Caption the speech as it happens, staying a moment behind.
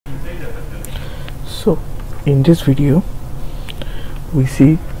So in this video we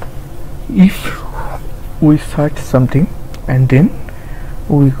see if we search something and then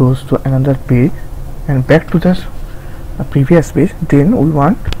we goes to another page and back to the previous page, then we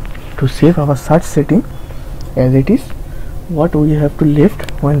want to save our search setting as it is what we have to left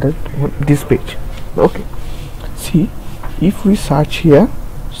when this page. Okay, see, if we search here,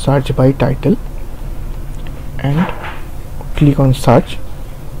 search by title and click on search,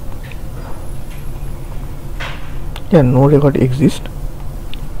 yeah, no record exists.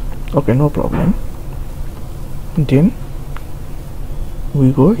 Okay, no problem. Then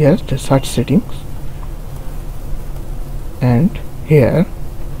we go here, the search settings, and here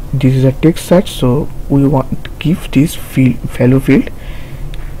this is a text search, so we want to give this field value field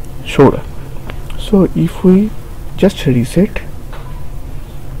shoulder. So if we just reset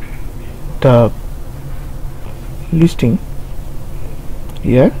the listing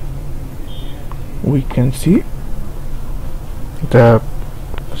here, we can see the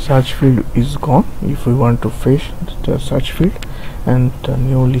search field is gone. If we want to fetch the search field and the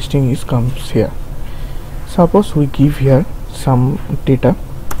new listing is comes here. Suppose we give here some data,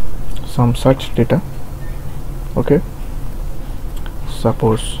 some search data. Okay,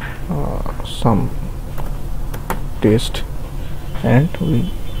 suppose some text, and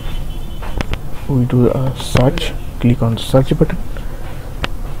we do a search. Click on the search button.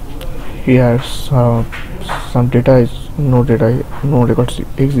 Here some data is no records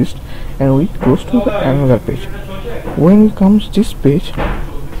exist, and we goes to another page. When we comes this page,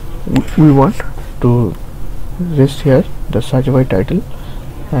 we want to rest here the search by title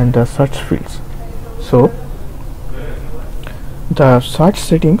and the search fields. So the search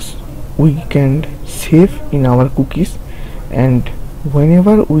settings we can save in our cookies, and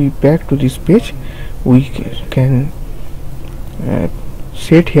whenever we back to this page, we can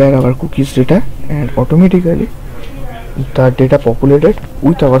set here our cookies data, and automatically the data populated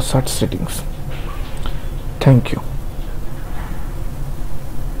with our search settings. Thank you.